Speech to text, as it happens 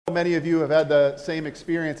Many of you have had the same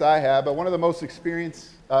experience I have, but one of the most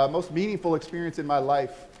meaningful experience in my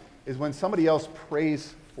life is when somebody else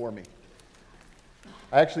prays for me.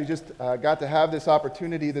 I actually just got to have this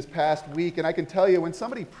opportunity this past week, and I can tell you, when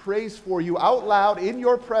somebody prays for you out loud in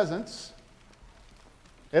your presence,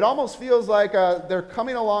 it almost feels like they're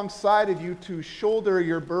coming alongside of you to shoulder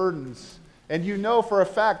your burdens. And you know for a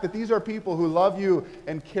fact that these are people who love you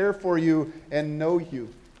and care for you and know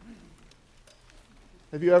you.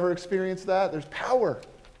 Have you ever experienced that? There's power.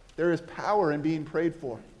 There is power in being prayed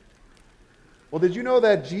for. Well, did you know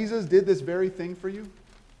that Jesus did this very thing for you?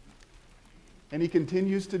 And he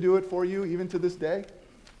continues to do it for you even to this day?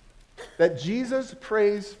 That Jesus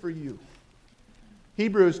prays for you.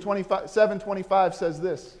 Hebrews 7:25 says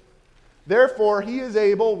this: "Therefore he is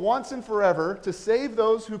able once and forever to save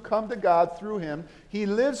those who come to God through him. He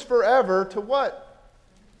lives forever to" what?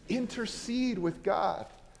 "Intercede with God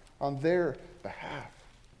on their behalf."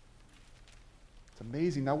 It's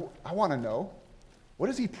amazing. Now, I want to know, what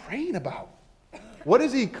is he praying about? What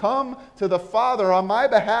does he come to the Father on my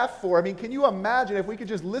behalf for? I mean, can you imagine if we could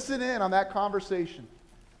just listen in on that conversation?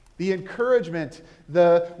 The encouragement,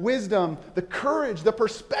 the wisdom, the courage, the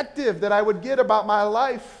perspective that I would get about my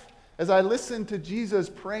life as I listen to Jesus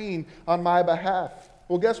praying on my behalf.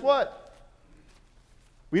 Well, guess what?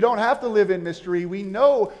 We don't have to live in mystery. We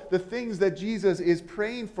know the things that Jesus is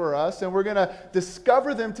praying for us, and we're going to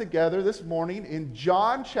discover them together this morning in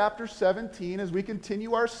John chapter 17 as we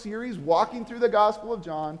continue our series walking through the Gospel of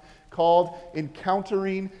John called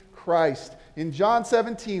Encountering Christ. In John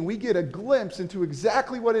 17, we get a glimpse into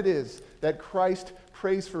exactly what it is that Christ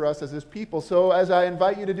prays for us as his people. So as I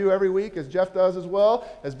invite you to do every week, as Jeff does as well,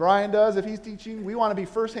 as Brian does if he's teaching, we want to be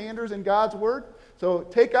first-handers in God's Word. So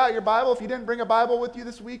take out your Bible. If you didn't bring a Bible with you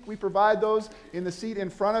this week, we provide those in the seat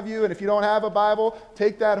in front of you. And if you don't have a Bible,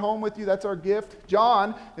 take that home with you. That's our gift.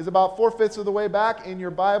 John is about 4/5 of the way back in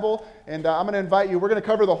your Bible. And I'm going to invite you. We're going to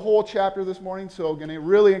cover the whole chapter this morning. So I'm going to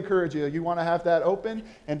really encourage you. You want to have that open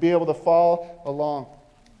and be able to follow along.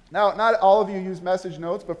 Now, not all of you use message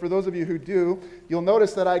notes, but for those of you who do, you'll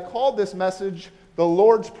notice that I called this message the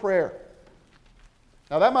Lord's Prayer.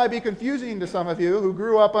 Now, that might be confusing to some of you who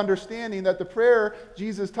grew up understanding that the prayer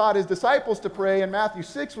Jesus taught his disciples to pray in Matthew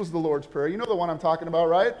 6 was the Lord's Prayer. You know the one I'm talking about,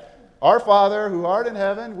 right? Our Father, who art in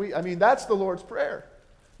heaven. That's the Lord's Prayer.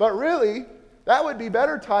 But really, that would be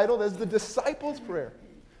better titled as the disciples' prayer,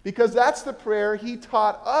 because that's the prayer he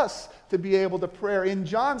taught us to be able to pray. In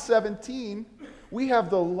John 17, we have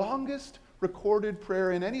the longest recorded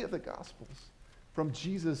prayer in any of the Gospels from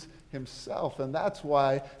Jesus himself, and that's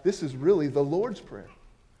why this is really the Lord's Prayer.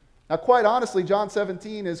 Now, quite honestly, John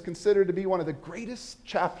 17 is considered to be one of the greatest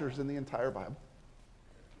chapters in the entire Bible.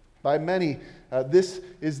 By many, this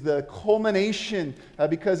is the culmination,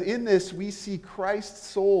 because in this we see Christ's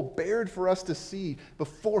soul bared for us to see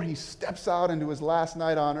before he steps out into his last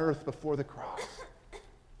night on earth before the cross.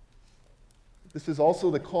 This is also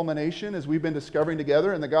the culmination, as we've been discovering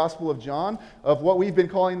together in the Gospel of John, of what we've been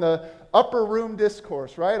calling the upper room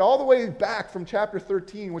discourse, right? All the way back from chapter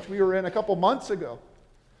 13, which we were in a couple months ago.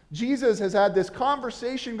 Jesus has had this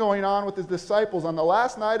conversation going on with his disciples on the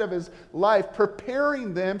last night of his life,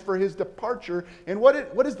 preparing them for his departure. And what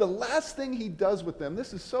is the last thing he does with them?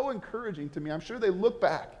 This is so encouraging to me. I'm sure they look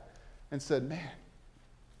back and said, man,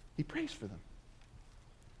 he prays for them.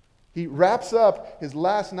 He wraps up his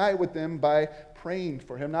last night with them by praying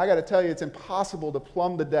for him. Now, I got to tell you, it's impossible to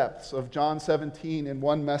plumb the depths of John 17 in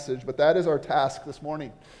one message, but that is our task this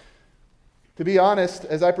morning. To be honest,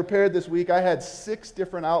 as I prepared this week, I had 6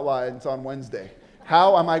 different outlines on Wednesday.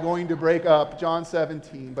 How am I going to break up John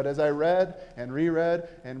 17? But as I read and reread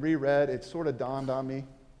and reread, it sort of dawned on me,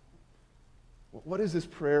 what is this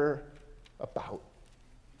prayer about?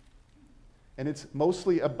 And it's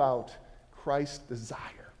mostly about Christ's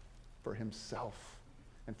desire for himself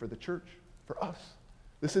and for the church, for us.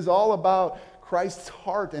 This is all about Christ's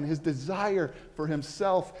heart and his desire for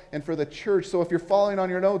himself and for the church. So if you're following on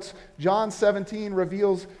your notes, John 17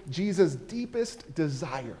 reveals Jesus' deepest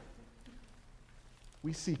desire.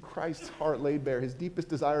 We see Christ's heart laid bare, his deepest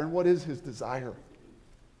desire. And what is his desire?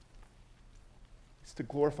 It's to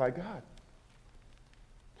glorify God.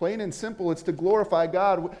 Plain and simple, it's to glorify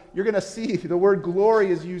God. You're going to see the word glory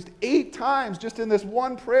is used 8 times just in this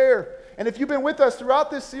one prayer. And if you've been with us throughout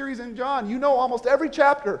this series in John, you know almost every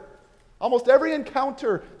chapter, almost every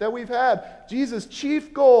encounter that we've had, Jesus'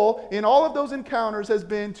 chief goal in all of those encounters has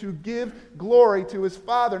been to give glory to his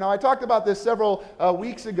Father. Now, I talked about this several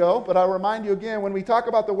weeks ago, but I'll remind you again, when we talk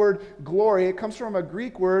about the word glory, it comes from a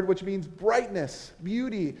Greek word which means brightness,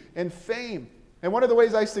 beauty, and fame. And one of the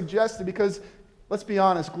ways I suggested, because Let's be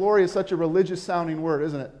honest, glory is such a religious sounding word,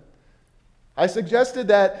 isn't it? I suggested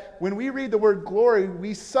that when we read the word glory,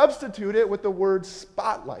 we substitute it with the word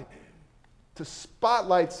spotlight. To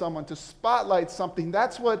spotlight someone, to spotlight something.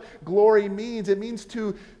 That's what glory means. It means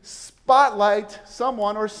to spotlight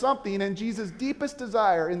someone or something. And Jesus' deepest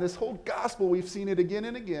desire in this whole gospel, we've seen it again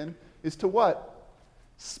and again, is to what?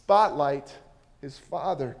 Spotlight his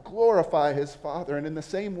Father, glorify his Father. And in the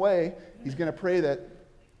same way, he's going to pray that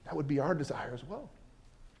that would be our desire as well.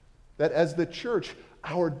 That as the church,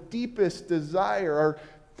 our deepest desire, our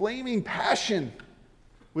flaming passion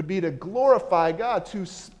would be to glorify God, to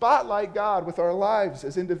spotlight God with our lives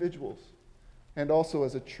as individuals and also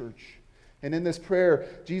as a church. And in this prayer,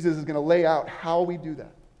 Jesus is going to lay out how we do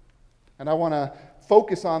that. And I want to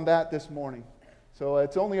focus on that this morning. So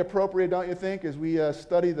it's only appropriate, don't you think, as we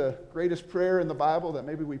study the greatest prayer in the Bible, that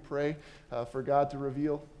maybe we pray for God to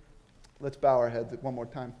reveal. Let's bow our heads one more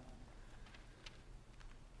time.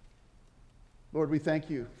 Lord, we thank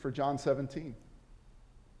you for John 17.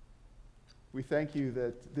 We thank you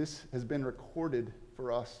that this has been recorded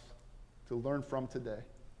for us to learn from today.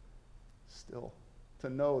 Still, to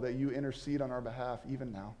know that you intercede on our behalf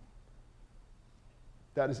even now.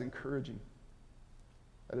 That is encouraging.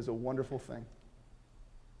 That is a wonderful thing.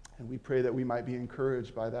 And we pray that we might be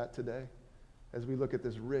encouraged by that today as we look at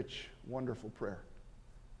this rich, wonderful prayer.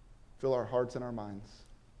 Fill our hearts and our minds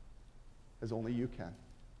as only you can.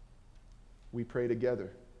 We pray together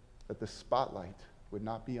that the spotlight would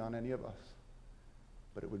not be on any of us,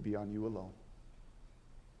 but it would be on you alone.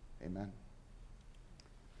 Amen.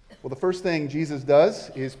 Well, the first thing Jesus does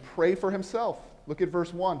is pray for himself. Look at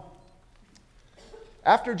verse 1.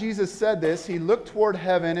 After Jesus said this, he looked toward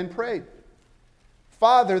heaven and prayed,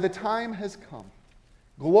 Father, the time has come.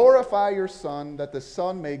 Glorify your Son, that the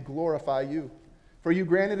Son may glorify you. For you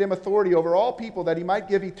granted him authority over all people, that he might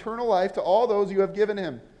give eternal life to all those you have given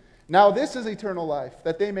him. Now this is eternal life,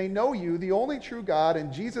 that they may know you, the only true God,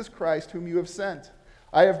 and Jesus Christ, whom you have sent.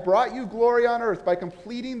 I have brought you glory on earth by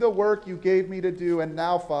completing the work you gave me to do. And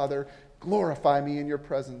now, Father, glorify me in your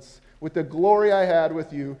presence with the glory I had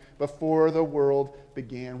with you before the world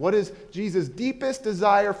began. What is Jesus' deepest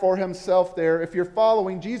desire for himself there? If you're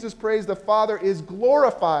following, Jesus prays the Father is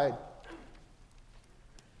glorified.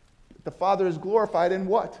 The Father is glorified in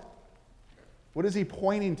what? What is he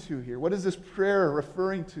pointing to here? What is this prayer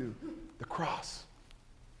referring to? The cross.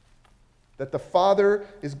 That the Father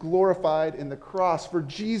is glorified in the cross. For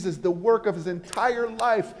Jesus, the work of his entire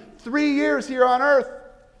life, 3 years here on earth,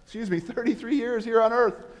 33 years here on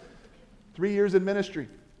earth, 3 years in ministry,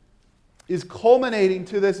 is culminating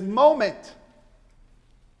to this moment.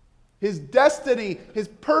 His destiny, his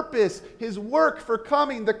purpose, his work for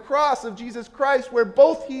coming, the cross of Jesus Christ, where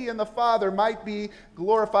both he and the Father might be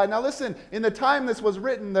glorified. Now listen, in the time this was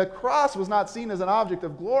written, the cross was not seen as an object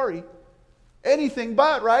of glory. Anything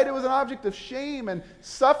but, right? It was an object of shame and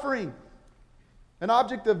suffering, an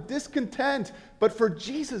object of discontent. But for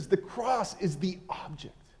Jesus, the cross is the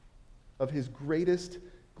object of his greatest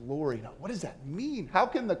glory. Now, what does that mean? How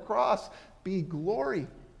can the cross be glory?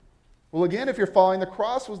 Well, again, if you're following, the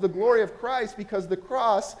cross was the glory of Christ because the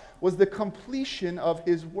cross was the completion of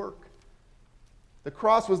his work. The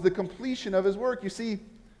cross was the completion of his work. You see,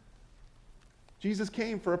 Jesus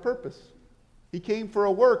came for a purpose. He came for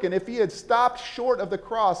a work, and if he had stopped short of the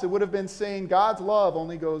cross, it would have been saying God's love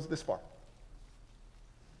only goes this far.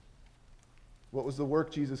 What was the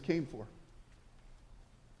work Jesus came for?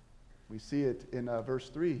 We see it in verse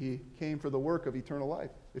 3. He came for the work of eternal life.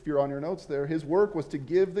 If you're on your notes there, his work was to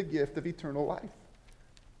give the gift of eternal life.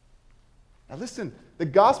 Now listen, the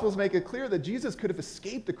Gospels make it clear that Jesus could have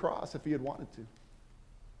escaped the cross if he had wanted to.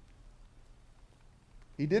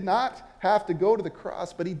 He did not have to go to the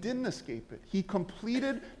cross, but he didn't escape it. He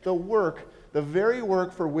completed the work, the very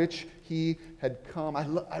work for which he had come.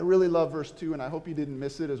 I really love verse 2, and I hope you didn't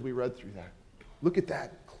miss it as we read through that. Look at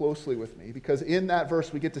that closely with me, because in that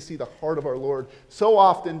verse we get to see the heart of our Lord. So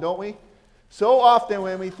often, don't we? So often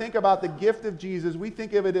when we think about the gift of Jesus, we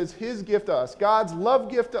think of it as his gift to us, God's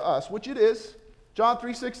love gift to us, which it is. John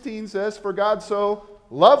 3:16 says, "For God so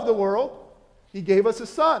loved the world, he gave us a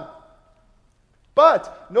son."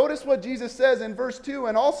 But notice what Jesus says in verse 2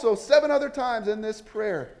 and also 7 other times in this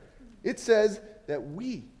prayer. It says that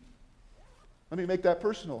we, let me make that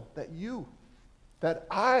personal, that you, that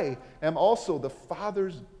I am also the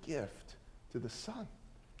Father's gift to the Son.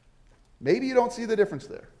 Maybe you don't see the difference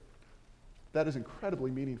there. That is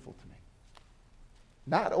incredibly meaningful to me.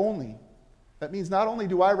 That means not only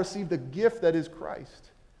do I receive the gift that is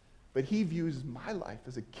Christ, but he views my life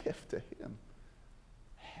as a gift to him.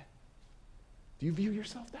 Man, do you view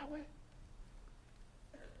yourself that way?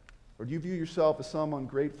 Or do you view yourself as some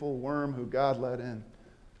ungrateful worm who God let in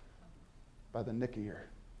by the nick of your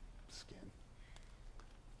skin?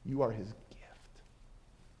 You are his gift.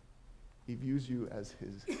 He views you as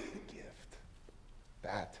his gift.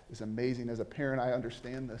 That is amazing. As a parent, I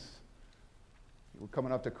understand this. We're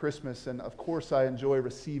coming up to Christmas, and of course I enjoy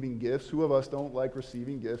receiving gifts. Who of us don't like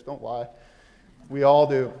receiving gifts? Don't lie. We all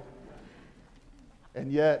do.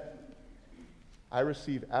 And yet, I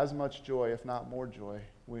receive as much joy, if not more joy,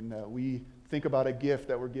 when we think about a gift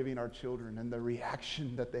that we're giving our children and the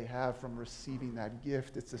reaction that they have from receiving that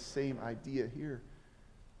gift. It's the same idea here.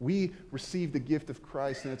 We receive the gift of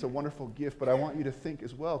Christ, and it's a wonderful gift, but I want you to think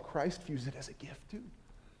as well, Christ views it as a gift too.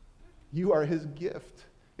 You are his gift.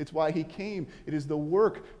 It's why he came. It is the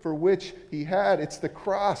work for which he had. It's the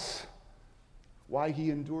cross, why he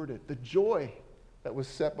endured it, the joy that was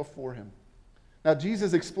set before him. Now,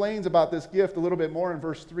 Jesus explains about this gift a little bit more in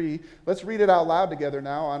verse 3. Let's read it out loud together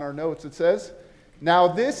now on our notes. It says, "Now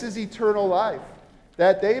this is eternal life,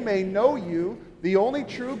 that they may know you, the only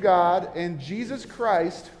true God, and Jesus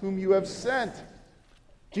Christ, whom you have sent."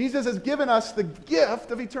 Jesus has given us the gift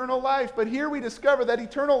of eternal life, but here we discover that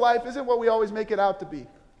eternal life isn't what we always make it out to be.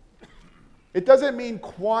 It doesn't mean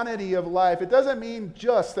quantity of life. It doesn't mean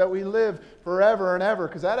just that we live forever and ever,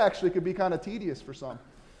 because that actually could be kind of tedious for some.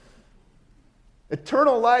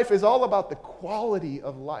 Eternal life is all about the quality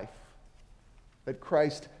of life that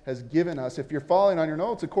Christ has given us. If you're following on your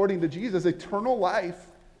notes, according to Jesus, eternal life,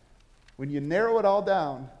 when you narrow it all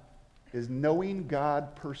down, is knowing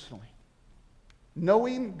God personally.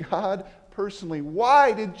 Knowing God personally.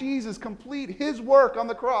 Why did Jesus complete his work on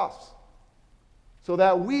the cross? So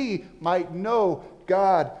that we might know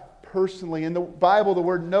God personally. In the Bible, the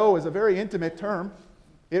word know is a very intimate term.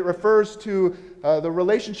 It refers to the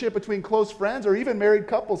relationship between close friends or even married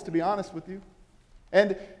couples, to be honest with you.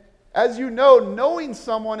 And as you know, knowing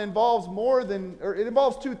someone involves it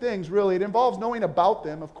involves two things, really. It involves knowing about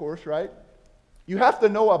them, of course, right? You have to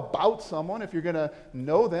know about someone if you're going to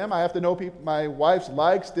know them. I have to know my wife's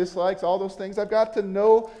likes, dislikes, all those things. I've got to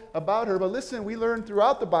know about her. But listen, we learned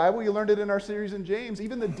throughout the Bible, you learned it in our series in James,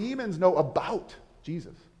 even the demons know about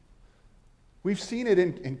Jesus. We've seen it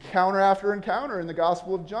in encounter after encounter in the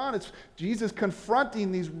Gospel of John. It's Jesus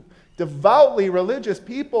confronting these devoutly religious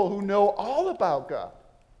people who know all about God.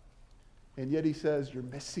 And yet he says, you're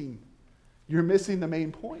missing the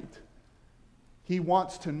main point. He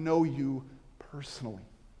wants to know you personally.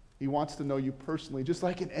 He wants to know you personally. Just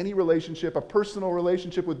like in any relationship, a personal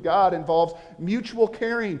relationship with God involves mutual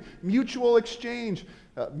caring, mutual exchange,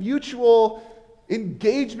 mutual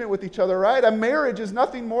engagement with each other, right? A marriage is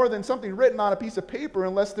nothing more than something written on a piece of paper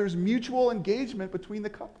unless there's mutual engagement between the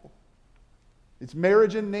couple. It's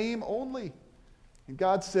marriage in name only. And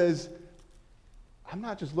God says, I'm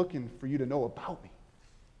not just looking for you to know about me.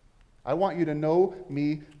 I want you to know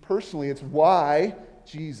me personally. It's why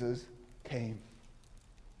Jesus came.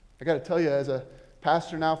 I got to tell you, as a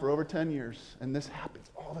pastor now for over 10 years, and this happens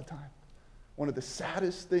all the time, one of the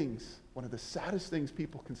saddest things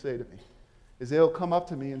people can say to me is they'll come up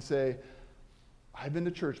to me and say, I've been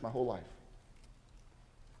to church my whole life,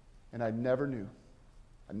 and I never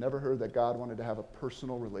heard that God wanted to have a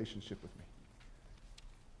personal relationship with me.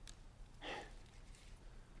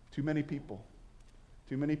 Too many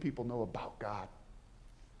people know about God.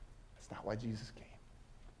 That's not why Jesus came.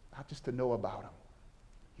 Not just to know about him.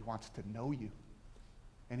 He wants to know you.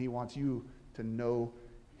 And he wants you to know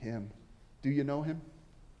him. Do you know him?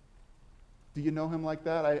 Do you know him like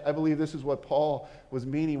that? I believe this is what Paul was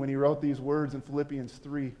meaning when he wrote these words in Philippians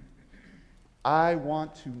 3. I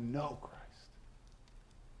want to know Christ.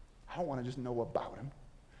 I don't want to just know about him.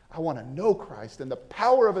 I want to know Christ and the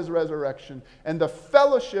power of his resurrection and the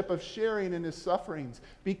fellowship of sharing in his sufferings,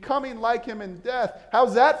 becoming like him in death.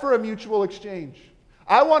 How's that for a mutual exchange?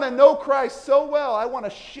 I want to know Christ so well, I want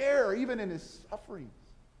to share even in his sufferings.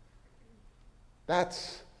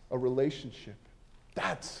 That's a relationship.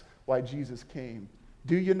 That's why Jesus came.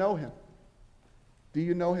 Do you know him? Do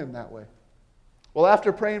you know him that way? Well,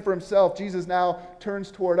 after praying for himself, Jesus now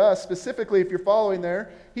turns toward us. Specifically, if you're following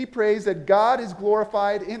there, he prays that God is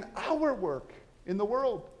glorified in our work in the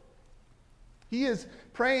world. He is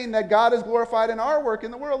praying that God is glorified in our work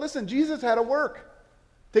in the world. Listen, Jesus had a work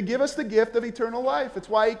to give us the gift of eternal life. It's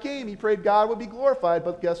why he came. He prayed God would be glorified.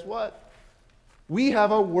 But guess what? We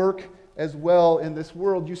have a work as well in this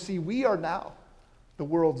world. You see, we are now the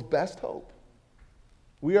world's best hope.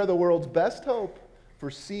 We are the world's best hope for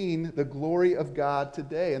seeing the glory of God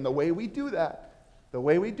today. And the way we do that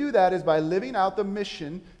is by living out the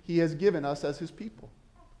mission he has given us as his people.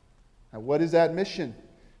 Now, what is that mission?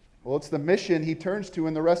 Well, it's the mission he turns to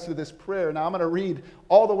in the rest of this prayer. Now, I'm going to read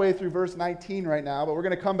all the way through verse 19 right now, but we're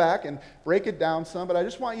going to come back and break it down some. But I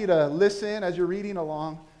just want you to listen as you're reading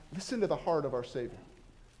along. Listen to the heart of our Savior,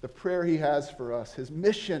 the prayer he has for us, his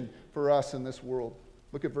mission for us in this world.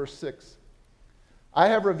 Look at verse 6. I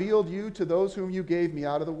have revealed you to those whom you gave me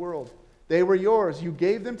out of the world. They were yours. You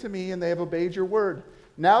gave them to me, and they have obeyed your word.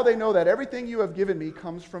 Now they know that everything you have given me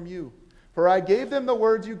comes from you. For I gave them the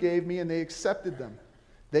words you gave me, and they accepted them.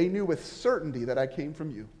 They knew with certainty that I came from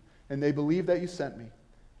you, and they believed that you sent me.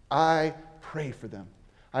 I pray for them.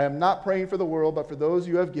 I am not praying for the world, but for those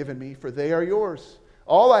you have given me, for they are yours.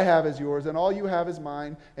 All I have is yours, and all you have is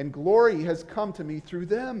mine, and glory has come to me through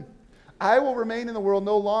them. I will remain in the world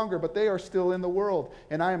no longer, but they are still in the world,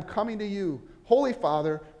 and I am coming to you. Holy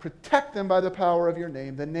Father, protect them by the power of your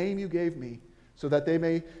name, the name you gave me, so that they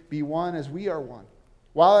may be one as we are one.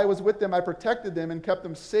 While I was with them, I protected them and kept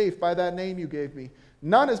them safe by that name you gave me.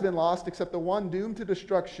 None has been lost except the one doomed to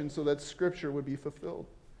destruction, so that Scripture would be fulfilled.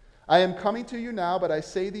 I am coming to you now, but I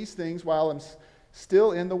say these things while I'm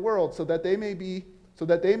still in the world, so that they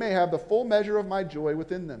may have the full measure of my joy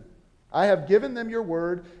within them. I have given them your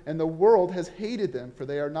word, and the world has hated them, for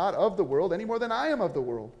they are not of the world any more than I am of the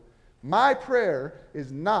world. My prayer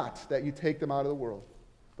is not that you take them out of the world,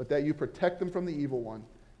 but that you protect them from the evil one.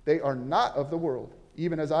 They are not of the world,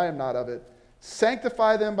 even as I am not of it.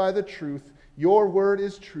 Sanctify them by the truth. Your word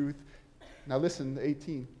is truth. Now listen,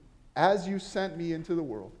 18. As you sent me into the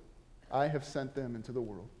world, I have sent them into the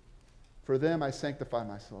world. For them I sanctify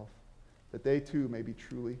myself, that they too may be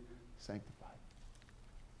truly sanctified.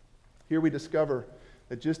 Here we discover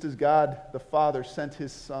that just as God the Father sent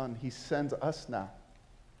his Son, he sends us now.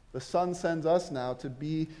 The Son sends us now to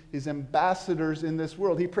be his ambassadors in this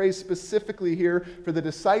world. He prays specifically here for the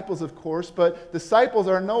disciples, of course, but disciples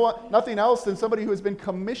are nothing else than somebody who has been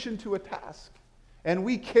commissioned to a task. And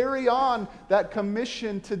we carry on that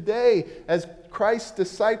commission today as Christ's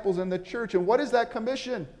disciples in the church. And what is that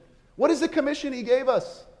commission? What is the commission he gave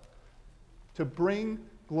us? To bring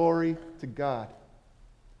glory to God.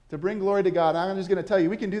 To bring glory to God. I'm just going to tell you,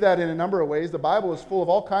 we can do that in a number of ways. The Bible is full of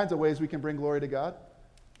all kinds of ways we can bring glory to God.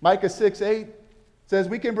 Micah 6:8 says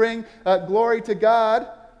we can bring glory to God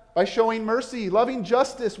by showing mercy, loving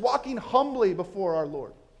justice, walking humbly before our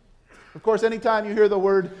Lord. Of course, anytime you hear the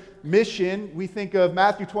word mission, we think of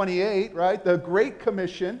Matthew 28, right? The Great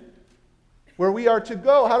Commission, where we are to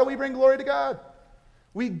go. How do we bring glory to God?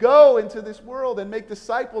 We go into this world and make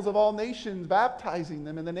disciples of all nations, baptizing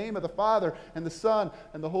them in the name of the Father and the Son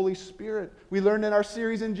and the Holy Spirit. We learned in our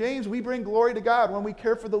series in James, we bring glory to God when we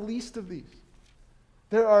care for the least of these.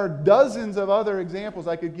 There are dozens of other examples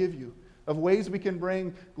I could give you of ways we can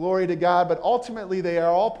bring glory to God, but ultimately they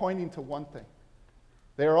are all pointing to one thing.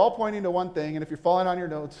 They are all pointing to one thing, and if you're following on your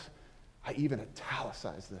notes, I even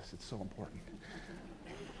italicize this. It's so important.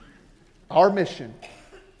 Our mission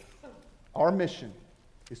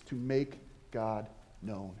is to make God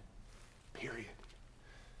known, period.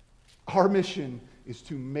 Our mission is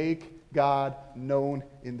to make God known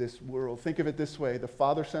in this world. Think of it this way. The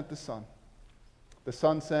Father sent the Son. The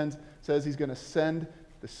Son says he's going to send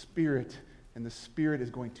the Spirit, and the Spirit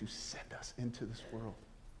is going to send us into this world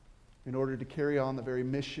in order to carry on the very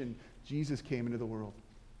mission Jesus came into the world.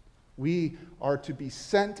 We are to be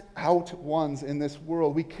sent out ones in this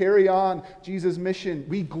world. We carry on Jesus' mission.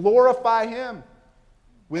 We glorify him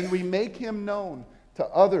when we make him known to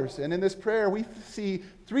others. And in this prayer, we see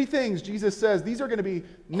three things Jesus says. These are going to be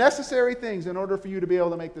necessary things in order for you to be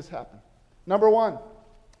able to make this happen. Number one,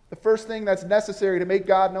 the first thing that's necessary to make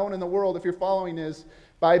God known in the world, if you're following, is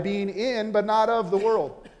by being in but not of the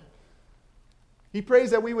world. He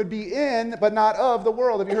prays that we would be in but not of the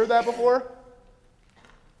world. Have you heard that before?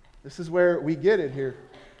 This is where we get it here.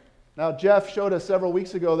 Now, Jeff showed us several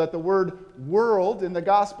weeks ago that the word world in the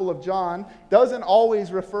Gospel of John doesn't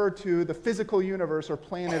always refer to the physical universe or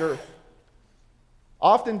planet Earth.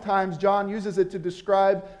 Oftentimes, John uses it to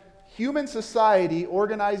describe human society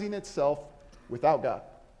organizing itself without God.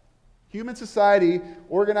 Human society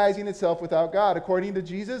organizing itself without God. According to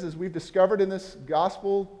Jesus, as we've discovered in this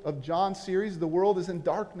Gospel of John series, the world is in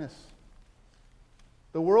darkness.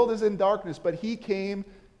 The world is in darkness, but he came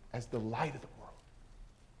as the light of the world.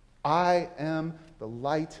 I am the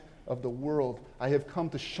light of the world. I have come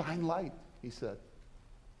to shine light, he said.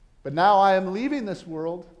 But now I am leaving this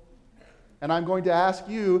world, and I'm going to ask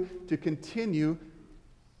you to continue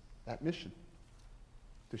that mission,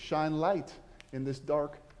 to shine light in this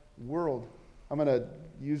dark world. I'm going to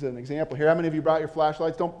use an example here. How many of you brought your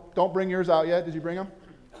flashlights? Don't bring yours out yet. Did you bring them?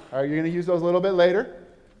 All right, you're going to use those a little bit later,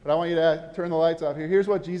 but I want you to turn the lights off here. Here's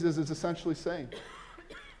what Jesus is essentially saying.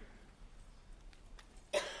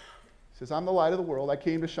 says, I'm the light of the world. I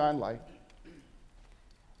came to shine light.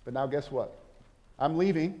 But now guess what? I'm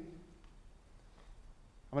leaving.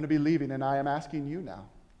 I'm going to be leaving, and I am asking you now.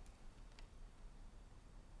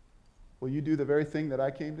 Will you do the very thing that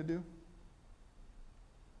I came to do?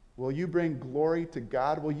 Will you bring glory to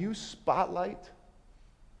God? Will you spotlight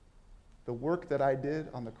the work that I did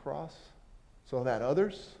on the cross so that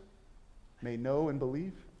others may know and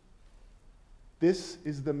believe? This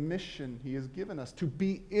is the mission he has given us, to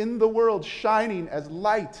be in the world, shining as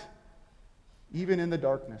light, even in the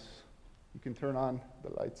darkness. You can turn on the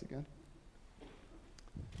lights again.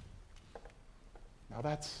 Now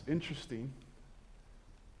that's interesting.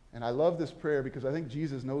 And I love this prayer because I think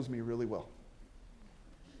Jesus knows me really well.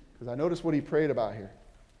 Because I notice what he prayed about here.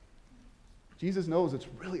 Jesus knows it's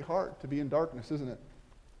really hard to be in darkness, isn't it?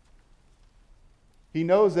 He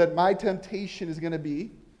knows that my temptation is going to be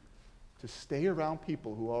to stay around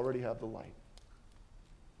people who already have the light.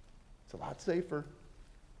 It's a lot safer.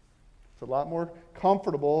 It's a lot more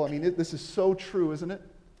comfortable. I mean, this is so true, isn't it?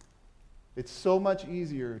 It's so much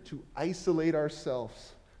easier to isolate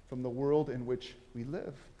ourselves from the world in which we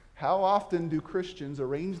live. How often do Christians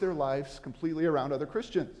arrange their lives completely around other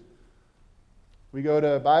Christians? We go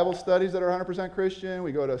to Bible studies that are 100% Christian.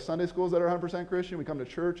 We go to Sunday schools that are 100% Christian. We come to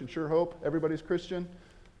church and Sure Hope. Everybody's Christian.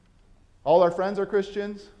 All our friends are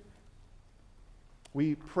Christians.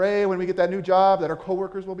 We pray when we get that new job that our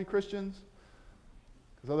coworkers will be Christians,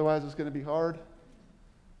 because otherwise it's going to be hard.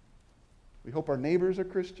 We hope our neighbors are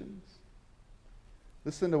Christians.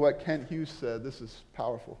 Listen to what Kent Hughes said. This is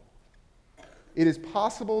powerful. It is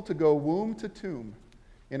possible to go womb to tomb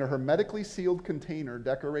in a hermetically sealed container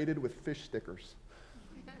decorated with fish stickers.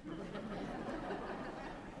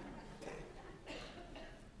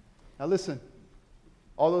 Now listen,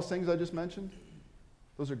 all those things I just mentioned,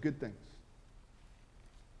 those are good things.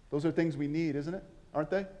 Those are things we need, isn't it? Aren't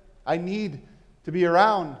they? I need to be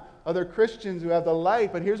around other Christians who have the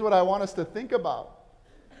light, but here's what I want us to think about.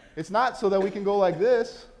 It's not so that we can go like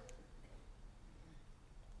this.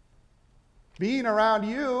 Being around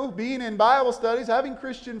you, being in Bible studies, having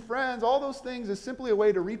Christian friends, all those things is simply a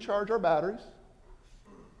way to recharge our batteries,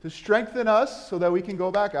 to strengthen us so that we can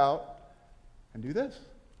go back out and do this.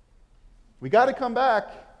 We got to come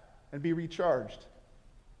back and be recharged.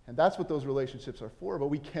 And that's what those relationships are for. But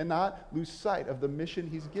we cannot lose sight of the mission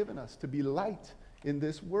he's given us, to be light in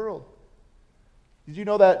this world. Did you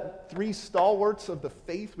know that 3 stalwarts of the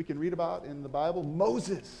faith we can read about in the Bible?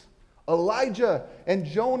 Moses, Elijah, and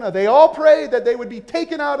Jonah. They all prayed that they would be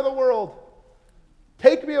taken out of the world.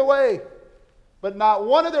 Take me away. But not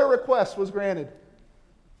one of their requests was granted.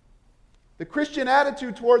 The Christian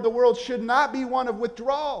attitude toward the world should not be one of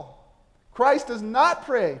withdrawal. Christ does not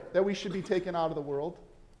pray that we should be taken out of the world.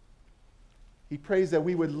 He prays that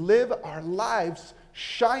we would live our lives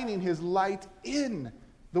shining his light in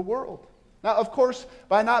the world. Now, of course,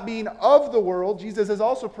 by not being of the world, Jesus is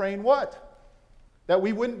also praying what? That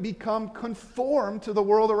we wouldn't become conformed to the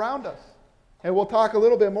world around us. And we'll talk a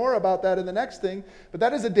little bit more about that in the next thing, but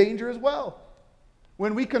that is a danger as well.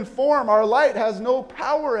 When we conform, our light has no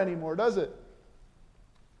power anymore, does it?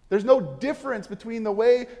 There's no difference between the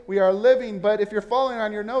way we are living, but if you're following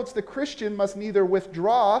on your notes, the Christian must neither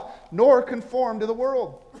withdraw nor conform to the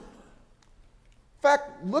world. In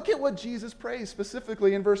fact, look at what Jesus prays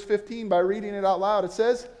specifically in verse 15 by reading it out loud. It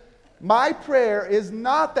says, "My prayer is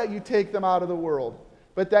not that you take them out of the world,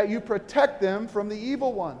 but that you protect them from the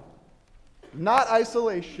evil one." Not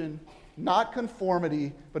isolation, not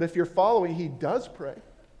conformity, but if you're following, he does pray.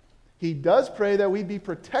 He does pray that we be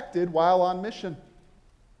protected while on mission.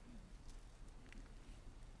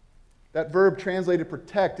 That verb translated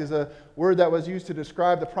protect is a word that was used to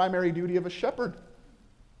describe the primary duty of a shepherd.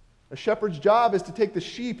 A shepherd's job is to take the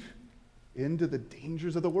sheep into the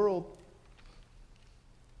dangers of the world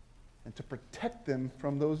and to protect them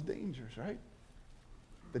from those dangers, right?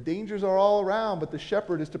 The dangers are all around, but the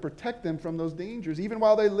shepherd is to protect them from those dangers, even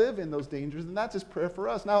while they live in those dangers, and that's his prayer for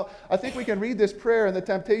us. Now, I think we can read this prayer, and the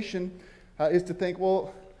temptation is to think,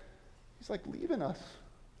 well, he's like leaving us.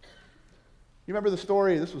 You remember the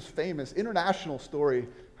story, this was famous, international story,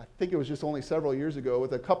 I think it was just only several years ago,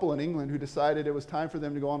 with a couple in England who decided it was time for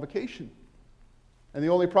them to go on vacation. And the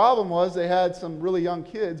only problem was they had some really young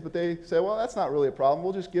kids, but they said, well, that's not really a problem.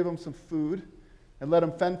 We'll just give them some food and let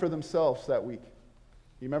them fend for themselves that week.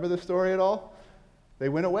 You remember this story at all? They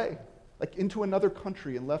went away, like into another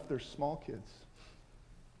country, and left their small kids.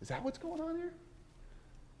 Is that what's going on here?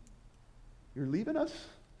 You're leaving us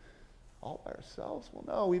all by ourselves? Well,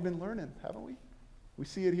 no, we've been learning, haven't we? We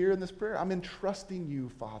see it here in this prayer. I'm entrusting you,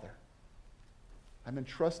 Father. I'm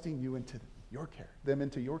entrusting you into your care, them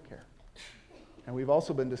into your care. And we've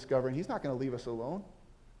also been discovering He's not going to leave us alone.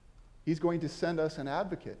 He's going to send us an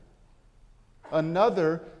advocate.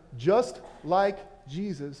 Another just like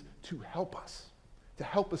Jesus to help us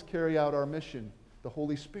carry out our mission, the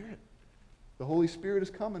Holy Spirit. The Holy Spirit is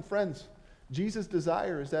coming. Friends, Jesus'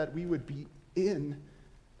 desire is that we would be in,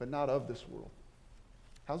 but not of this world.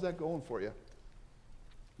 How's that going for you?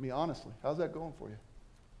 I mean, honestly, how's that going for you?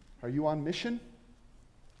 Are you on mission?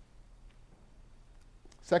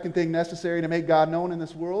 Second thing necessary to make God known in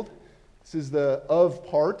this world, this is the of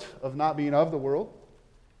part of not being of the world,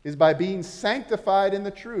 is by being sanctified in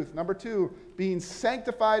the truth. Number 2, being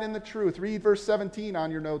sanctified in the truth. Read verse 17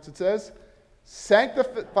 on your notes. It says,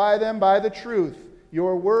 sanctify them by the truth.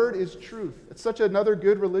 Your word is truth. It's such another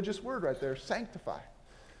good religious word right there, sanctify.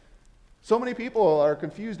 So many people are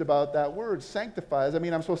confused about that word, sanctify. Does that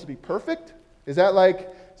mean I'm supposed to be perfect? Is that like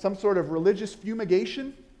some sort of religious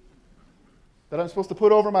fumigation that I'm supposed to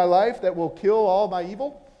put over my life that will kill all my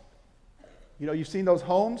evil? You know, you've seen those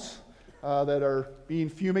homes that are being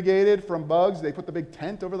fumigated from bugs. They put the big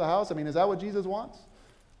tent over the house. I mean, is that what Jesus wants?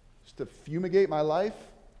 Just to fumigate my life?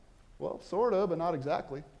 Well, sort of, but not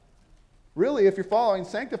exactly. Really, if you're following,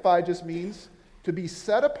 sanctify just means to be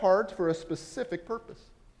set apart for a specific purpose.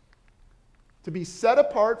 To be set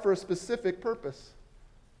apart for a specific purpose.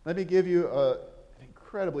 Let me give you an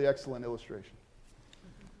incredibly excellent illustration.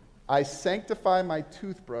 I sanctify my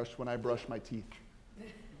toothbrush when I brush my teeth.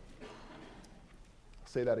 I'll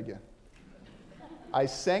say that again. I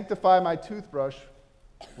sanctify my toothbrush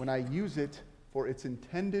when I use it for its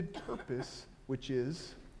intended purpose, which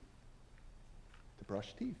is to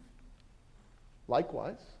brush teeth.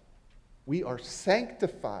 Likewise, we are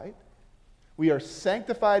sanctified. We are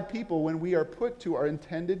sanctified people when we are put to our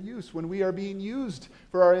intended use, when we are being used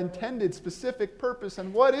for our intended specific purpose.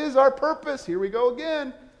 And what is our purpose? Here we go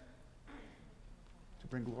again. To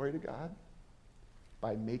bring glory to God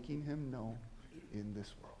by making Him known in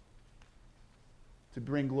this world. To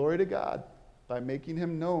bring glory to God by making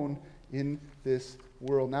Him known in this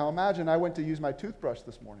world. Now imagine I went to use my toothbrush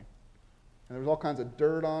this morning, and there was all kinds of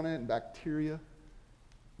dirt on it and bacteria,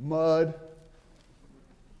 mud,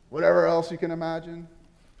 whatever else you can imagine.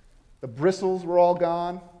 The bristles were all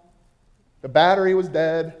gone. The battery was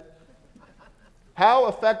dead. How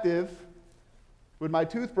effective would my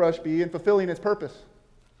toothbrush be in fulfilling its purpose?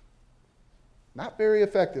 Not very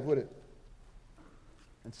effective, would it?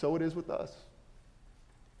 And so it is with us.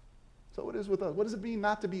 So it is with us. What does it mean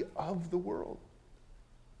not to be of the world?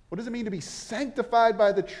 What does it mean to be sanctified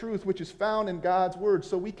by the truth which is found in God's word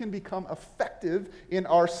so we can become effective in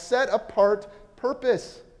our set-apart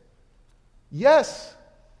purpose? Yes,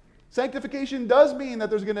 sanctification does mean that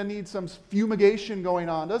there's going to need some fumigation going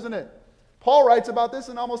on, doesn't it? Paul writes about this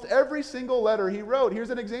in almost every single letter he wrote. Here's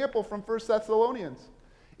an example from 1 Thessalonians.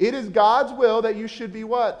 It is God's will that you should be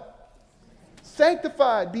what?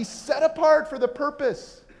 Sanctified. Be set apart for the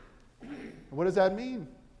purpose. What does that mean?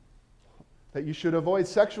 That you should avoid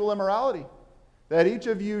sexual immorality. That each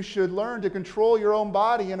of you should learn to control your own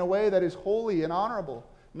body in a way that is holy and honorable.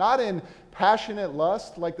 Not in passionate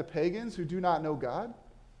lust like the pagans who do not know God.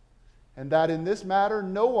 And that in this matter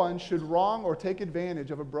no one should wrong or take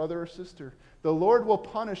advantage of a brother or sister. The Lord will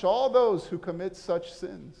punish all those who commit such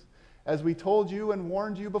sins. As we told you and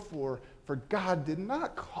warned you before, for God did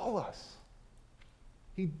not call us.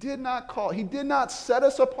 He did not set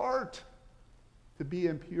us apart to be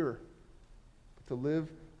impure, but to live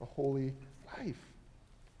a holy life.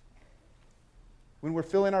 When we're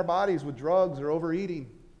filling our bodies with drugs or overeating,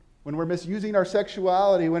 when we're misusing our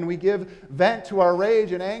sexuality, when we give vent to our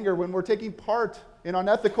rage and anger, when we're taking part in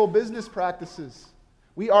unethical business practices,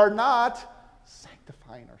 we are not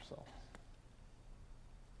sanctifying ourselves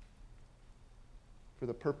for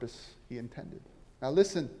the purpose He intended. Now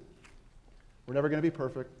listen, we're never going to be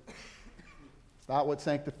perfect. It's not what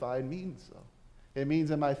sanctified means, though. It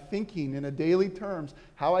means, am I thinking in a daily terms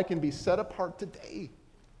how I can be set apart today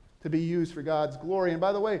to be used for God's glory? And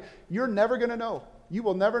by the way, you're never going to know. You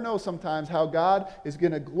will never know sometimes how God is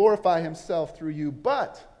going to glorify Himself through you.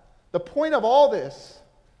 But the point of all this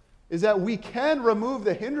is that we can remove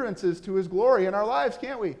the hindrances to His glory in our lives,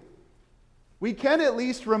 can't we? We can at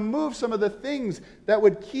least remove some of the things that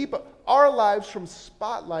would keep our lives from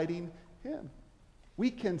spotlighting Him.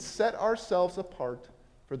 We can set ourselves apart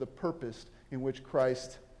for the purpose in which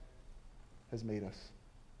Christ has made us.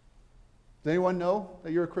 Does anyone know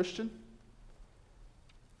that you're a Christian?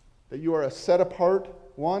 That you are a set-apart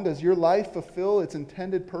one? Does your life fulfill its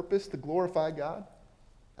intended purpose to glorify God?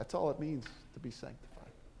 That's all it means to be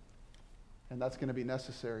sanctified. And that's going to be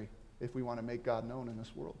necessary if we want to make God known in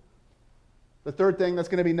this world. The third thing that's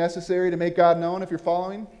going to be necessary to make God known, if you're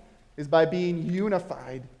following, is by being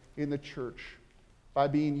unified in the church. By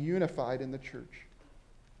being unified in the church.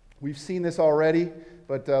 We've seen this already,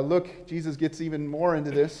 but look, Jesus gets even more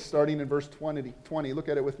into this, starting in verse 20. Look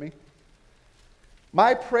at it with me.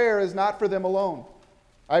 My prayer is not for them alone.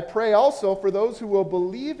 I pray also for those who will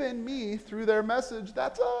believe in me through their message.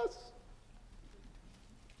 That's us.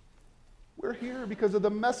 We're here because of the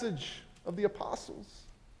message of the apostles.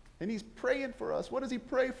 And he's praying for us. What does he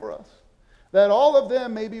pray for us? That all of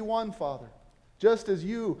them may be one, Father. Just as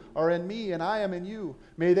you are in me and I am in you,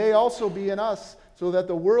 may they also be in us, so that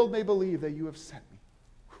the world may believe that you have sent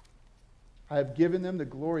me. I have given them the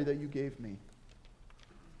glory that you gave me,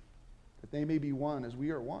 that they may be one as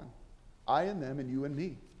we are one. I and them and you and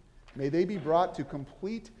me. May they be brought to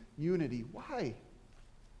complete unity. Why?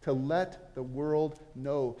 To let the world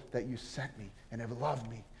know that you sent me and have loved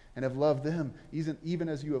me and have loved them, even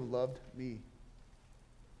as you have loved me.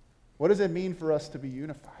 What does it mean for us to be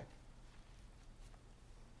unified?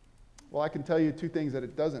 Well, I can tell you two things that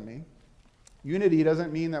it doesn't mean. Unity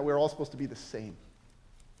doesn't mean that we're all supposed to be the same.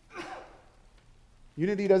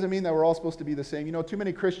 Unity doesn't mean that we're all supposed to be the same. You know, too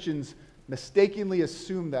many Christians mistakenly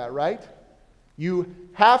assume that, right? You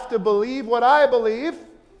have to believe what I believe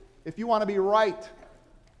if you want to be right.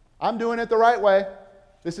 I'm doing it the right way.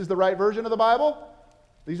 This is the right version of the Bible.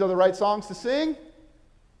 These are the right songs to sing.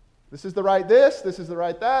 This is the right this. This is the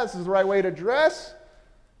right that. This is the right way to dress.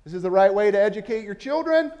 This is the right way to educate your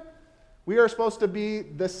children. We are supposed to be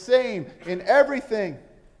the same in everything.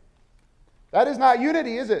 That is not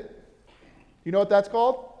unity, is it? You know what that's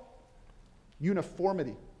called?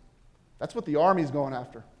 Uniformity. That's what the army's going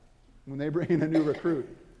after when they bring in a new recruit.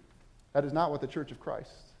 That is not what the Church of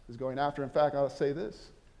Christ is going after. In fact, I'll say this.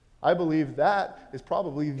 I believe that is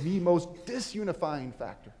probably the most disunifying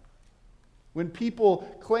factor. When people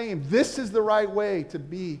claim this is the right way to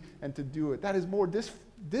be and to do it, that is more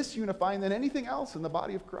disunifying than anything else in the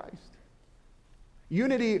body of Christ.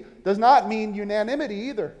 Unity does not mean unanimity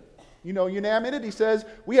either. You know, unanimity says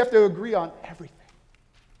we have to agree on everything.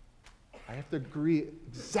 I have to agree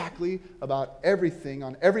exactly about everything,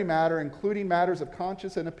 on every matter, including matters of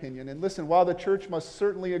conscience and opinion. And listen, while the church must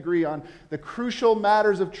certainly agree on the crucial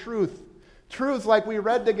matters of truths like we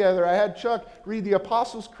read together, I had Chuck read the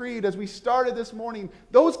Apostles' Creed as we started this morning,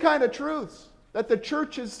 those kind of truths that the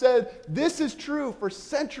church has said, this is true for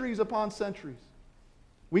centuries upon centuries.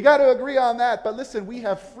 We got to agree on that, but listen, we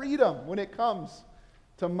have freedom when it comes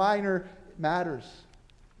to minor matters.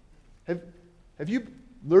 Have you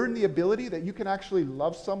learned the ability that you can actually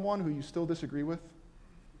love someone who you still disagree with?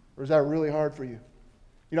 Or is that really hard for you?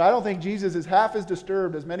 You know, I don't think Jesus is half as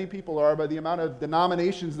disturbed as many people are by the amount of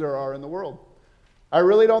denominations there are in the world. I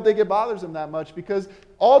really don't think it bothers him that much because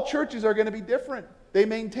all churches are going to be different. They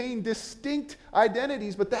maintain distinct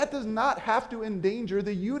identities, but that does not have to endanger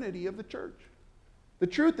the unity of the church. The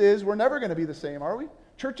truth is, we're never going to be the same, are we?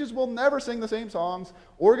 Churches will never sing the same songs,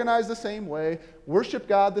 organize the same way, worship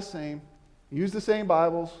God the same, use the same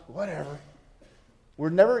Bibles, whatever. We're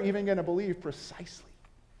never even going to believe precisely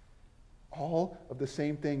all of the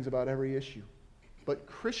same things about every issue. But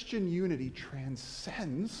Christian unity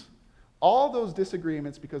transcends all those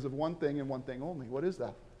disagreements because of one thing and one thing only. What is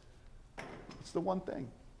that? It's the one thing.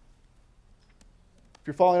 If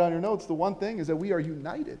you're following on your notes, the one thing is that we are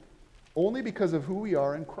united only because of who we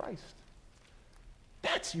are in Christ.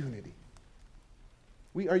 That's unity.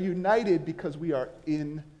 We are united because we are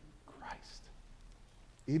in Christ.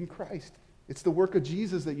 In Christ. It's the work of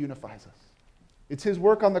Jesus that unifies us. It's his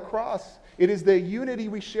work on the cross. It is the unity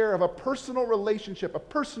we share of a personal relationship, a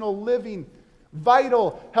personal living,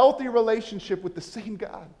 vital, healthy relationship with the same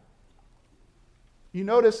God. You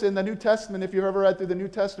notice in the New Testament, if you've ever read through the New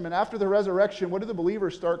Testament, after the resurrection, what do the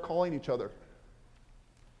believers start calling each other?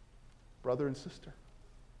 Brother and sister.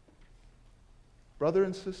 Brother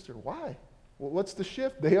and sister. Why? Well, what's the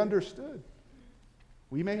shift? They understood.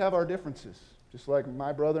 We may have our differences, just like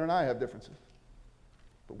my brother and I have differences.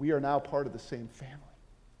 But we are now part of the same family.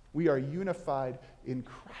 We are unified in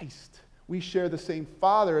Christ. We share the same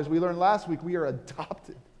Father. As we learned last week, we are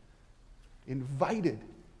adopted, invited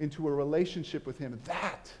into a relationship with him.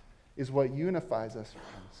 That is what unifies us,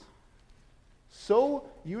 friends. So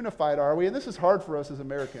unified are we, and this is hard for us as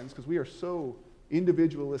Americans because we are so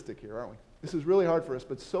individualistic here, aren't we? This is really hard for us,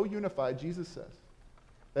 but so unified, Jesus says,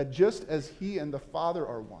 that just as he and the Father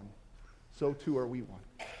are one, so too are we one.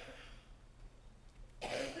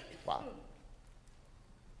 Wow.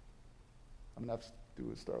 I'm going to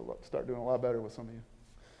have to start doing a lot better with some of you.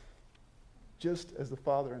 Just as the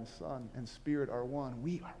Father and Son and Spirit are one,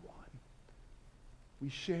 we are one. We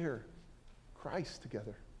share Christ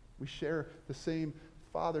together. We share the same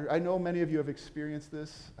Father, I know many of you have experienced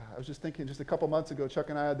this. I was just thinking just a couple months ago, Chuck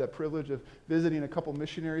and I had the privilege of visiting a couple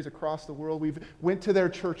missionaries across the world. We went to their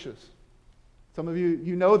churches. Some of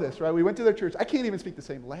you know this, right? We went to their church. I can't even speak the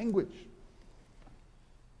same language.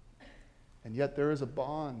 And yet there is a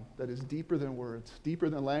bond that is deeper than words, deeper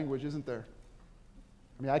than language, isn't there?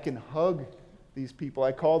 I mean, I can hug these people.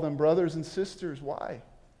 I call them brothers and sisters. Why?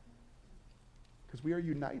 Because we are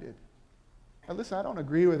united. Now listen, I don't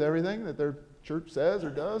agree with everything that their church says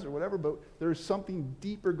or does or whatever, but there's something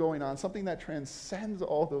deeper going on, something that transcends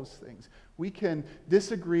all those things. We can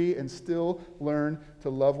disagree and still learn to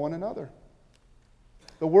love one another.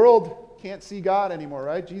 The world can't see God anymore,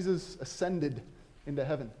 right? Jesus ascended into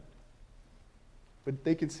heaven. But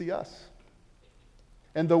they can see us.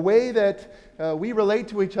 And the way that we relate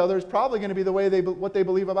to each other is probably going to be the way what they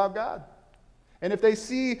believe about God. And if they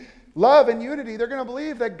see love and unity, they're going to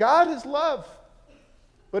believe that God is love.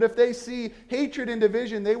 But if they see hatred and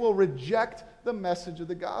division, they will reject the message of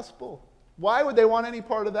the gospel. Why would they want any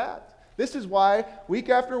part of that? This is why, week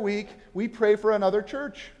after week, we pray for another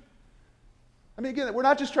church. I mean, again, we're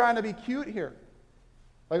not just trying to be cute here.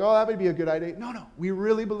 Like, oh, that would be a good idea. No. We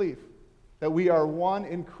really believe that we are one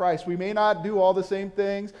in Christ. We may not do all the same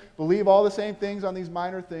things, believe all the same things on these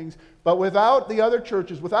minor things, but without the other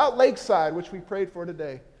churches, without Lakeside, which we prayed for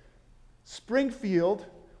today, Springfield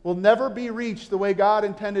will never be reached the way God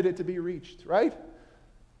intended it to be reached, right?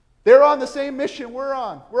 They're on the same mission we're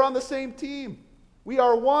on. We're on the same team. We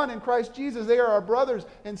are one in Christ Jesus. They are our brothers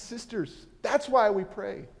and sisters. That's why we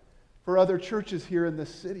pray for other churches here in this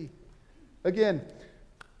city. Again,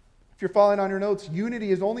 if you're following on your notes, unity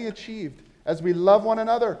is only achieved as we love one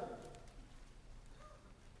another.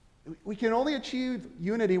 We can only achieve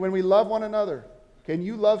unity when we love one another. Can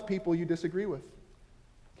you love people you disagree with?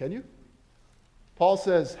 Can you? Paul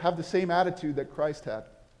says, have the same attitude that Christ had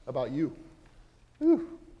about you.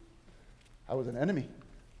 Whew. I was an enemy.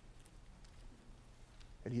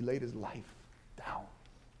 And he laid his life down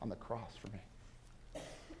on the cross for me.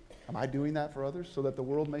 Am I doing that for others so that the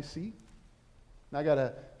world may see? And I got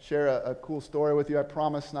to share a cool story with you. I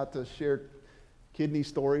promise not to share kidney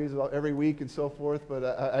stories every week and so forth, but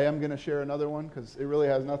I am going to share another one because it really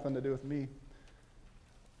has nothing to do with me.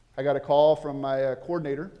 I got a call from my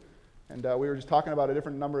coordinator. And we were just talking about a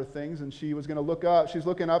different number of things, and she was going to look up, she's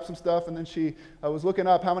looking up some stuff, and then she was looking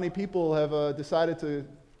up how many people have decided to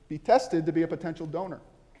be tested to be a potential donor.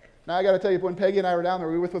 Now, I got to tell you, when Peggy and I were down there,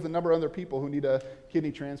 we were with a number of other people who need a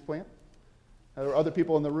kidney transplant. There were other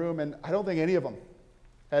people in the room, and I don't think any of them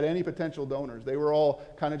had any potential donors. They were all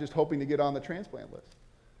kind of just hoping to get on the transplant list.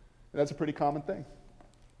 And that's a pretty common thing.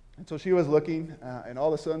 And so she was looking, and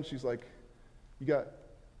all of a sudden, she's like,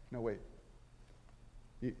 no, wait.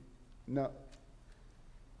 No.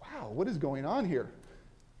 Wow, what is going on here?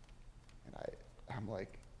 And I'm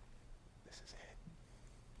like, this is it.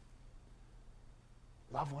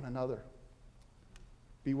 Love one another.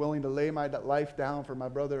 Be willing to lay my life down for my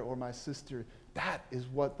brother or my sister. That is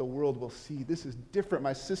what the world will see. This is different.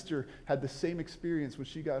 My sister had the same experience when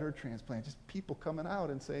she got her transplant. Just people coming out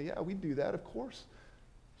and saying, yeah, we do that, of course.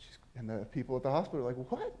 And the people at the hospital are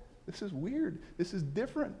like, what? This is weird. This is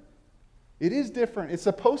different. It is different. It's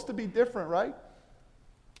supposed to be different, right?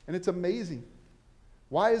 And it's amazing.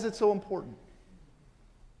 Why is it so important?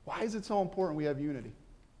 Why is it so important we have unity?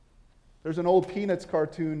 There's an old Peanuts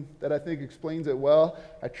cartoon that I think explains it well.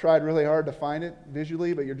 I tried really hard to find it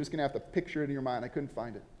visually, but you're just going to have to picture it in your mind. I couldn't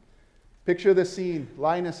find it. Picture the scene.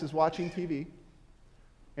 Linus is watching TV,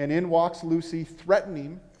 and in walks Lucy,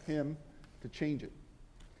 threatening him to change it.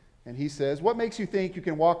 And he says, what makes you think you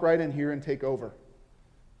can walk right in here and take over?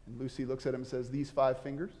 And Lucy looks at him and says, these 5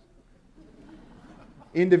 fingers.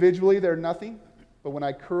 Individually, they're nothing, but when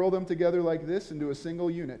I curl them together like this into a single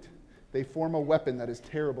unit, they form a weapon that is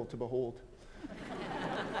terrible to behold.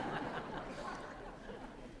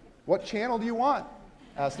 What channel do you want?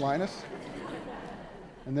 Asked Linus.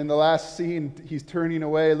 And then the last scene, he's turning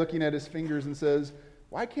away, looking at his fingers and says,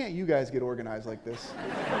 why can't you guys get organized like this?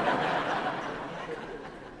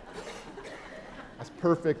 That's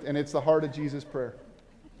perfect, and it's the heart of Jesus' prayer.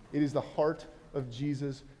 It is the heart of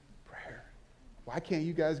Jesus' prayer. Why can't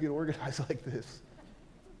you guys get organized like this?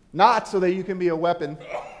 Not so that you can be a weapon,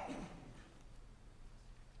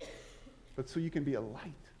 but so you can be a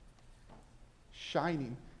light,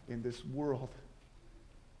 shining in this world.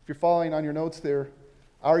 If you're following on your notes there,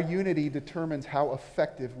 our unity determines how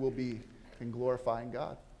effective we'll be in glorifying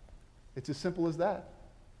God. It's as simple as that.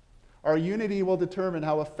 Our unity will determine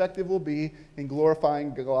how effective we'll be in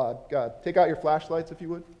glorifying God. Take out your flashlights if you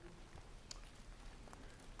would.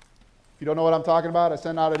 you don't know what I'm talking about, I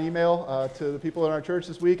sent out an email to the people in our church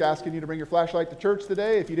this week asking you to bring your flashlight to church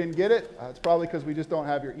today. If you didn't get it, it's probably because we just don't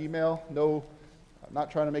have your email. No, I'm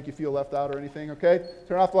not trying to make you feel left out or anything, okay?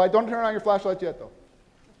 Turn off the light. Don't turn on your flashlight yet, though.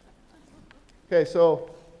 Okay,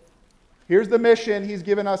 so here's the mission he's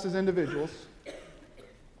given us as individuals: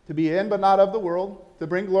 to be in but not of the world, to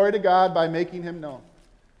bring glory to God by making him known.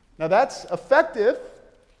 Now that's effective.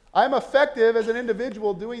 I'm effective as an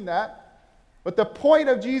individual doing that. But the point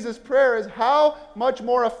of Jesus' prayer is, how much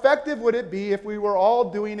more effective would it be if we were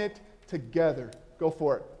all doing it together? Go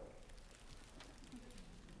for it.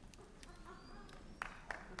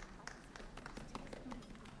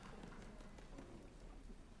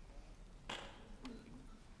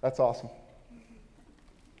 That's awesome.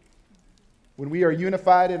 When we are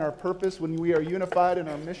unified in our purpose, when we are unified in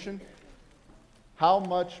our mission, how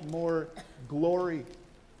much more glory,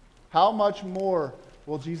 how much more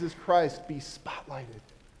will Jesus Christ be spotlighted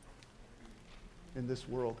in this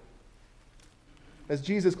world? As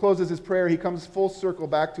Jesus closes his prayer, he comes full circle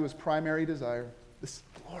back to his primary desire, this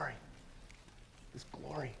glory. This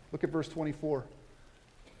glory. Look at verse 24.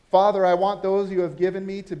 Father, I want those you have given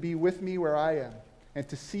me to be with me where I am, and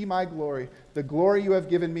to see my glory, the glory you have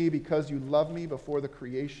given me because you loved me before the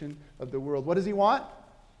creation of the world. What does he want?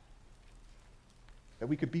 That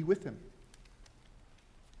we could be with him.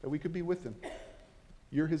 That we could be with him.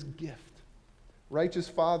 You're his gift. Righteous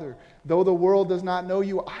Father, though the world does not know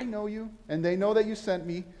you, I know you, and they know that you sent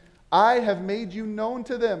me. I have made you known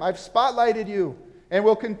to them. I've spotlighted you, and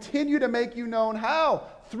will continue to make you known. How?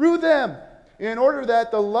 Through them, in order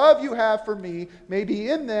that the love you have for me may be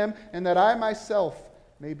in them, and that I myself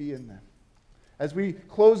may be in them. As we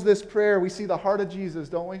close this prayer, we see the heart of Jesus,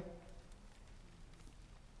 don't we?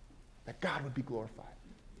 That God would be glorified,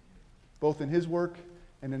 both in his work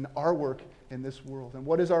and in our work in this world. And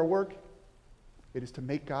what is our work? It is to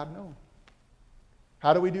make God known.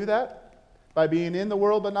 How do we do that? By being in the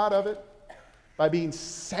world but not of it. By being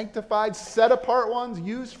sanctified, set apart ones,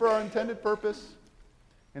 used for our intended purpose.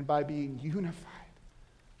 And by being unified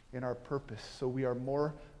in our purpose, so we are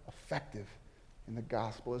more effective in the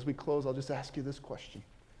gospel. As we close, I'll just ask you this question.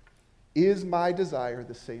 Is my desire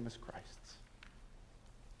the same as Christ's?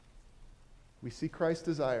 We see Christ's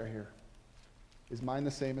desire here. Is mine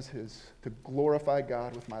the same as his? To glorify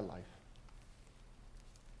God with my life.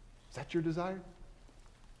 Is that your desire?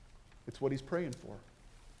 It's what he's praying for.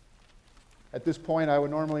 At this point, I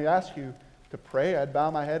would normally ask you to pray. I'd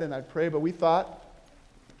bow my head and I'd pray, but we thought,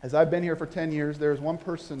 as I've been here for 10 years, there's one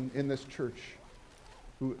person in this church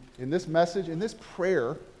who, in this message, in this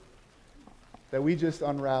prayer that we just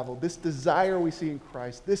unraveled, this desire we see in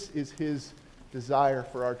Christ, this is his desire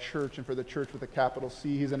for our church and for the church with a capital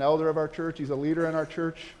C. He's an elder of our church. He's a leader in our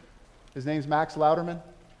church. His name's Max Louderman.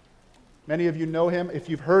 Many of you know him. If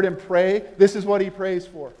you've heard him pray, this is what he prays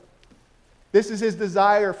for. This is his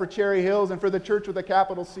desire for Cherry Hills and for the church with a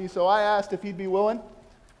capital C. So I asked if he'd be willing.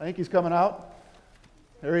 I think he's coming out.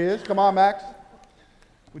 There he is. Come on, Max.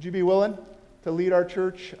 Would you be willing to lead our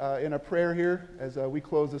church in a prayer here as we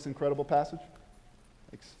close this incredible passage?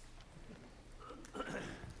 Thanks.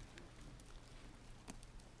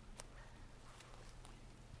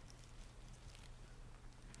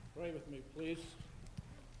 Pray with me, please.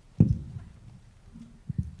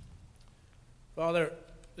 Father,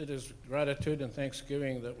 it is gratitude and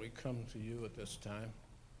thanksgiving that we come to you at this time.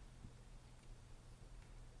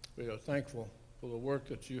 We are thankful for the work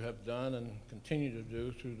that you have done and continue to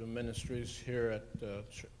do through the ministries here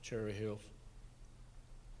at Cherry Hills.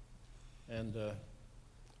 And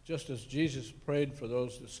just as Jesus prayed for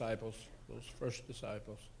those disciples, those first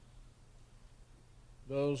disciples,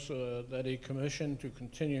 those that he commissioned to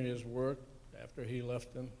continue his work after he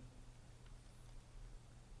left them.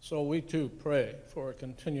 So we too pray for a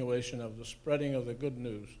continuation of the spreading of the good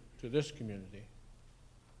news to this community.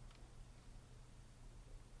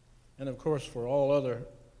 And of course for all other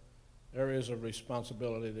areas of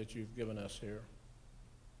responsibility that you've given us here.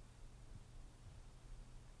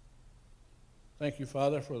 Thank you,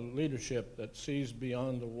 Father, for the leadership that sees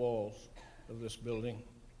beyond the walls of this building.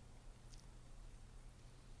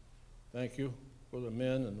 Thank you for the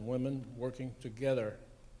men and women working together,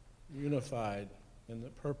 unified in the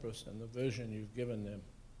purpose and the vision you've given them,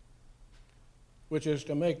 which is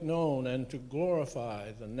to make known and to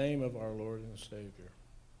glorify the name of our Lord and Savior.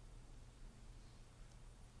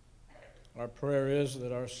 Our prayer is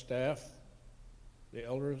that our staff, the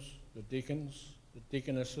elders, the deacons, the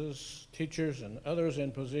deaconesses, teachers, and others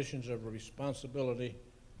in positions of responsibility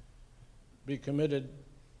be committed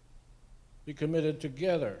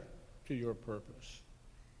together to your purpose,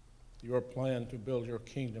 your plan to build your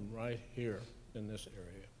kingdom right here in this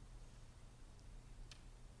area.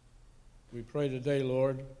 We pray today,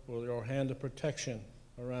 Lord, for your hand of protection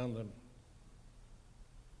around them.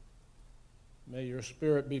 May your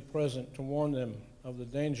Spirit be present to warn them of the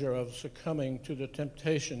danger of succumbing to the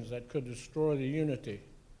temptations that could destroy the unity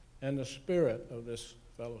and the spirit of this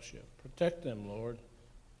fellowship. Protect them, Lord.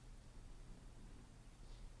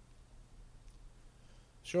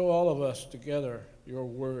 Show all of us together your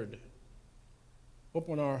word.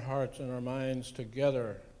 Open our hearts and our minds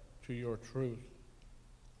together to your truth.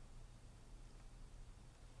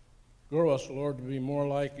 Grow us, Lord, to be more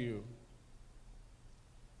like you.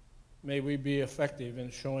 May we be effective in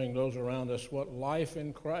showing those around us what life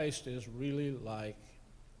in Christ is really like.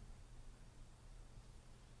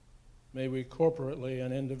 May we corporately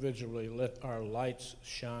and individually let our lights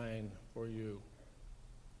shine for you.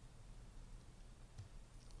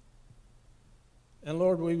 And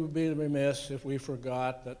Lord, we would be remiss if we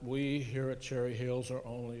forgot that we here at Cherry Hills are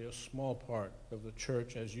only a small part of the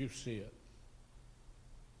church as you see it.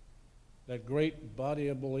 That great body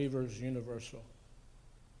of believers universal.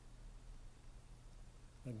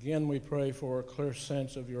 Again, we pray for a clear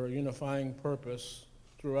sense of your unifying purpose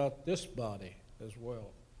throughout this body as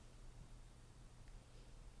well.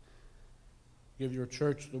 Give your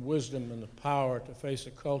church the wisdom and the power to face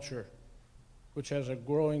a culture which has a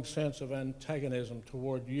growing sense of antagonism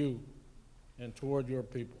toward you and toward your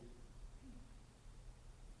people.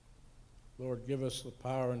 Lord, give us the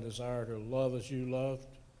power and desire to love as you loved,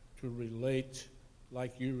 to relate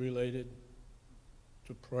like you related,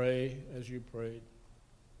 to pray as you prayed.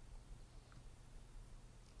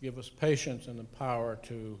 Give us patience and the power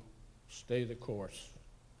to stay the course.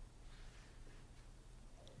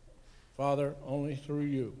 Father, only through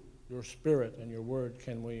you, your Spirit and your word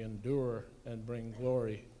can we endure and bring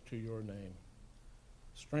glory to your name.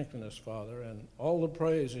 Strengthen us, Father, and all the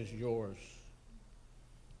praise is yours.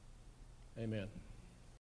 Amen.